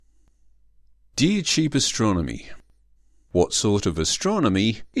Dear Cheap Astronomy, what sort of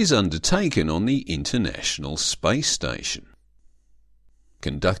astronomy is undertaken on the International Space Station?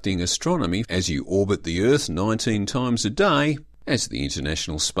 Conducting astronomy as you orbit the Earth 19 times a day, as the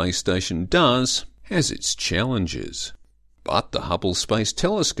International Space Station does, has its challenges. But the Hubble Space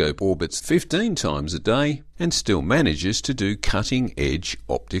Telescope orbits 15 times a day and still manages to do cutting-edge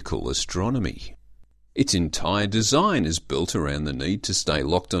optical astronomy. Its entire design is built around the need to stay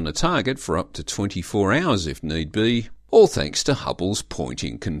locked on a target for up to 24 hours if need be, all thanks to Hubble's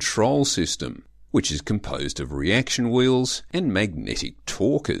pointing control system, which is composed of reaction wheels and magnetic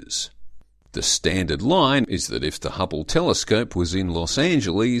torquers. The standard line is that if the Hubble telescope was in Los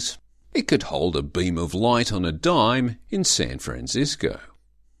Angeles, it could hold a beam of light on a dime in San Francisco.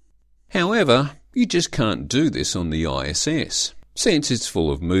 However, you just can't do this on the ISS, since it's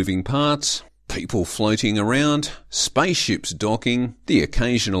full of moving parts, people floating around, spaceships docking, the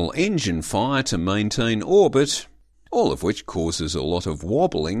occasional engine fire to maintain orbit, all of which causes a lot of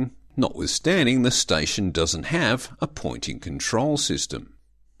wobbling, notwithstanding the station doesn't have a pointing control system.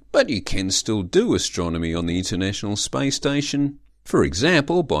 But you can still do astronomy on the International Space Station, for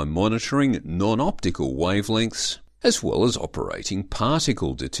example by monitoring non-optical wavelengths, as well as operating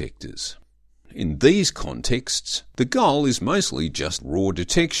particle detectors. In these contexts, the goal is mostly just raw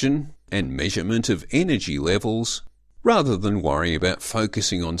detection and measurement of energy levels, rather than worry about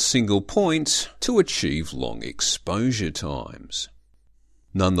focusing on single points to achieve long exposure times.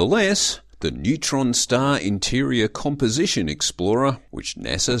 Nonetheless, the Neutron Star Interior Composition Explorer, which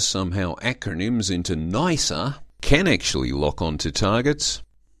NASA somehow acronyms into NISA, can actually lock onto targets.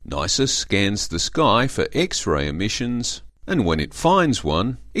 NISA scans the sky for X-ray emissions, and when it finds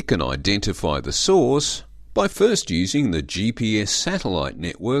one, it can identify the source by first using the GPS satellite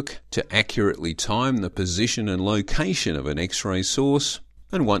network to accurately time the position and location of an X-ray source,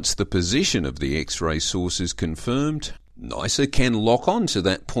 and once the position of the X-ray source is confirmed, NISA can lock onto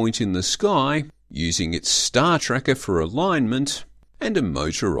that point in the sky using its star tracker for alignment and a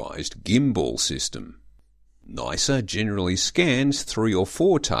motorized gimbal system. NISA generally scans 3 or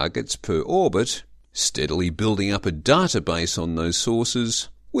 4 targets per orbit, steadily building up a database on those sources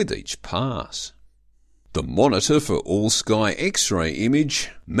with each pass. The Monitor for All-Sky X-ray Image,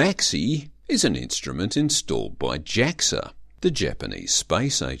 MAXI, is an instrument installed by JAXA, the Japanese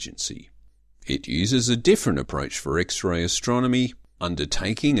space agency. It uses a different approach for X-ray astronomy,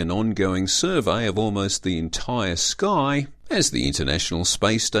 undertaking an ongoing survey of almost the entire sky as the International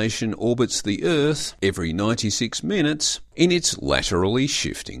Space Station orbits the Earth every 96 minutes in its laterally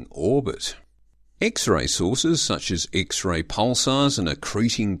shifting orbit. X-ray sources such as X-ray pulsars and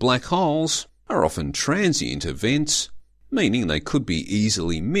accreting black holes are often transient events, meaning they could be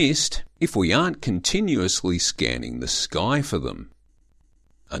easily missed if we aren't continuously scanning the sky for them.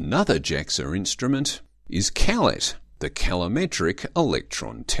 Another JAXA instrument is CALET, the Calorimetric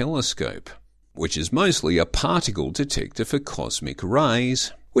Electron Telescope, which is mostly a particle detector for cosmic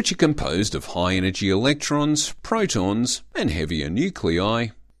rays, which are composed of high-energy electrons, protons, and heavier nuclei,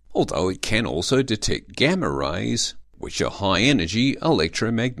 although it can also detect gamma rays, which are high-energy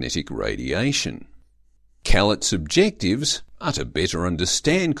electromagnetic radiation. CALET's objectives are to better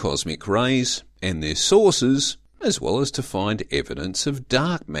understand cosmic rays and their sources, as well as to find evidence of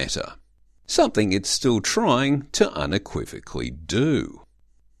dark matter, something it's still trying to unequivocally do.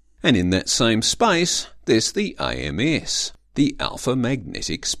 And in that same space, there's the AMS, the Alpha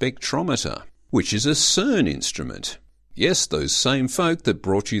Magnetic Spectrometer, which is a CERN instrument. Yes, those same folk that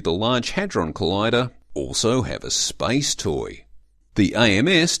brought you the Large Hadron Collider also have a space toy. The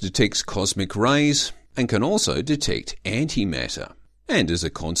AMS detects cosmic rays and can also detect antimatter, and as a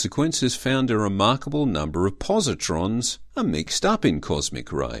consequence has found a remarkable number of positrons are mixed up in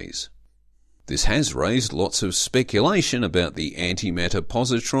cosmic rays. This has raised lots of speculation about the antimatter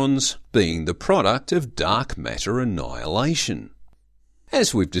positrons being the product of dark matter annihilation.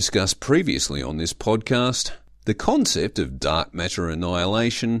 As we've discussed previously on this podcast, the concept of dark matter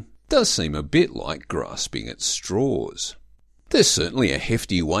annihilation does seem a bit like grasping at straws. There's certainly a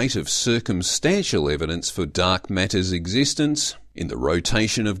hefty weight of circumstantial evidence for dark matter's existence in the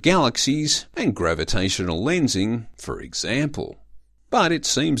rotation of galaxies and gravitational lensing, for example. But it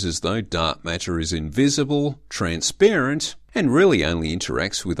seems as though dark matter is invisible, transparent, and really only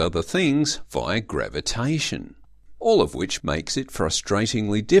interacts with other things via gravitation, all of which makes it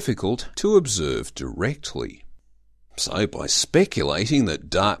frustratingly difficult to observe directly. So by speculating that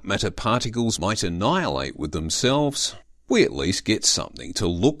dark matter particles might annihilate with themselves, we at least get something to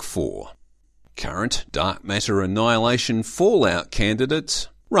look for. Current dark matter annihilation fallout candidates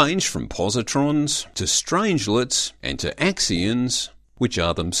range from positrons to strangelets and to axions, which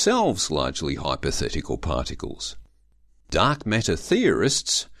are themselves largely hypothetical particles. Dark matter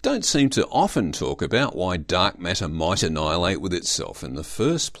theorists don't seem to often talk about why dark matter might annihilate with itself in the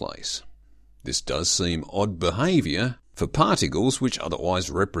first place. This does seem odd behaviour for particles which otherwise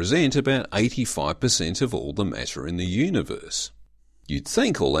represent about 85% of all the matter in the universe. You'd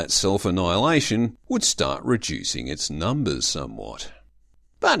think all that self-annihilation would start reducing its numbers somewhat.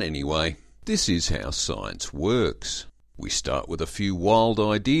 But anyway, this is how science works. We start with a few wild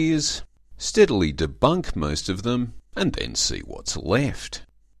ideas, steadily debunk most of them, and then see what's left.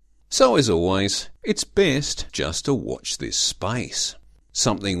 So as always, it's best just to watch this space,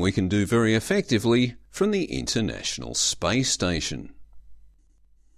 something we can do very effectively from the International Space Station.